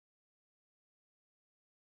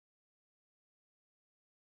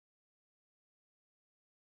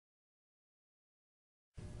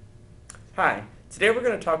Hi, today we're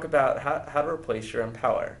going to talk about how to replace your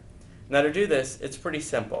impeller. Now to do this, it's pretty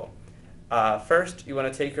simple. First, you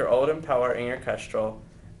want to take your old impeller in your Kestrel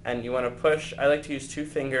and you want to push, I like to use two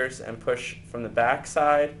fingers and push from the back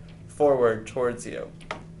side forward towards you.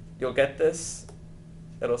 You'll get this,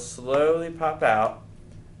 it'll slowly pop out,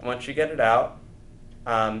 and once you get it out,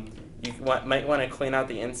 might want to clean out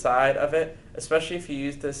the inside of it, especially if you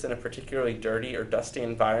use this in a particularly dirty or dusty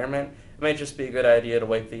environment. It might just be a good idea to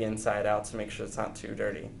wipe the inside out to make sure it's not too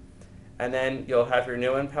dirty. And then you'll have your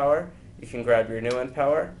new impeller. You can grab your new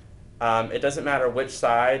impeller. It doesn't matter which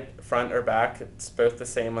side, front or back, it's both the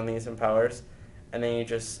same on these impellers. And then you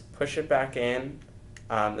just push it back in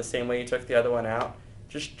the same way you took the other one out.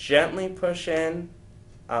 Just gently push in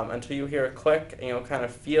until you hear a click and you'll kind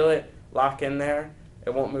of feel it lock in there.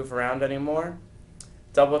 It won't move around anymore.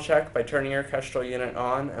 Double check by turning your Kestrel unit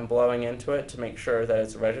on and blowing into it to make sure that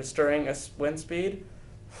it's registering a wind speed.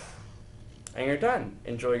 And you're done.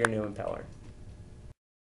 Enjoy your new impeller.